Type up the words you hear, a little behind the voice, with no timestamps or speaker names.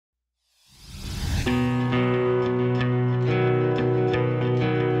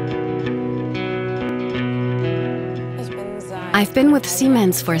I've been with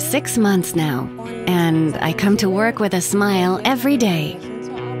Siemens for 6 months now, and I come to work with a smile every day.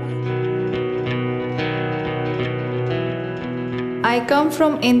 I come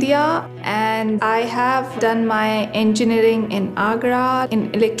from India and I have done my engineering in Agra,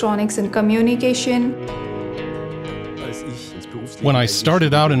 in electronics and communication. When I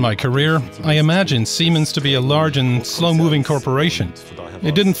started out in my career, I imagined Siemens to be a large and slow-moving corporation.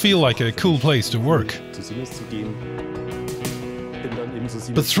 It didn't feel like a cool place to work.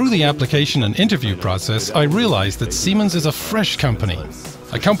 But through the application and interview process, I realized that Siemens is a fresh company,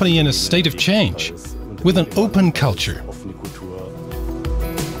 a company in a state of change, with an open culture.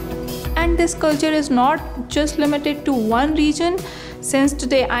 And this culture is not just limited to one region. Since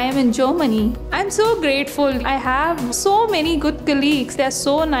today I am in Germany, I'm so grateful. I have so many good colleagues. They're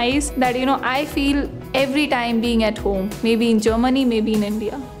so nice that, I feel every time being at home, maybe in Germany, maybe in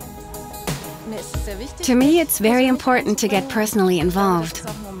India. To me, it's very important to get personally involved.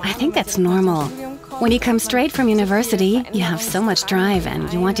 I think that's normal. When you come straight from university, you have so much drive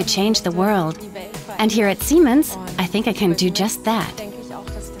and you want to change the world. And here at Siemens, I think I can do just that.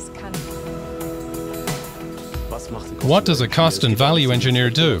 What does a cost and value engineer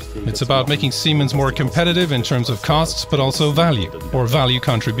do? It's about making Siemens more competitive in terms of costs, but also value, or value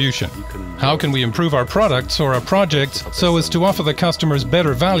contribution. How can we improve our products or our projects so as to offer the customers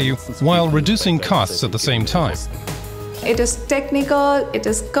better value while reducing costs at the same time? It is technical, it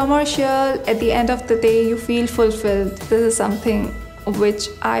is commercial. At the end of the day, you feel fulfilled. This is something which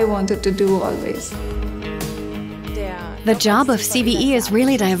I wanted to do always. The job of CVE is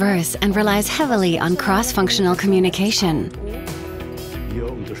really diverse and relies heavily on cross-functional communication.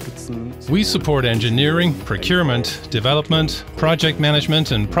 We support engineering, procurement, development, project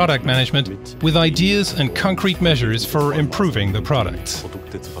management and product management with ideas and concrete measures for improving the products.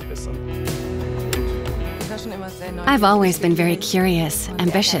 I've always been very curious,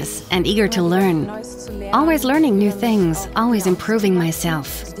 ambitious, and eager to learn. Always learning new things, always improving myself,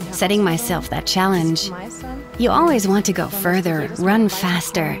 setting myself that challenge. You always want to go further, run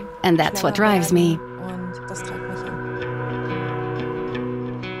faster, and that's what drives me.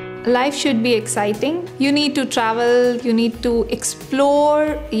 Life should be exciting. You need to travel, you need to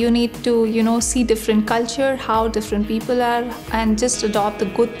explore, you need to, see different culture, how different people are, and just adopt the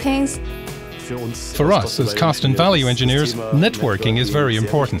good things. For us, as cost and value engineers, networking is very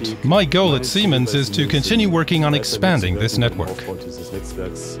important. My goal at Siemens is to continue working on expanding this network.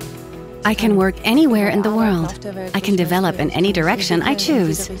 I can work anywhere in the world. I can develop in any direction I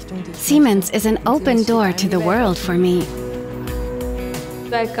choose. Siemens is an open door to the world for me.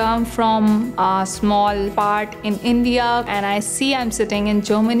 I come from a small part in India and I see I'm sitting in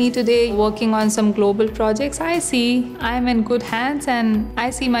Germany today working on some global projects. I see I'm in good hands and I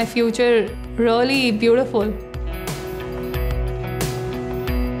see my future really beautiful.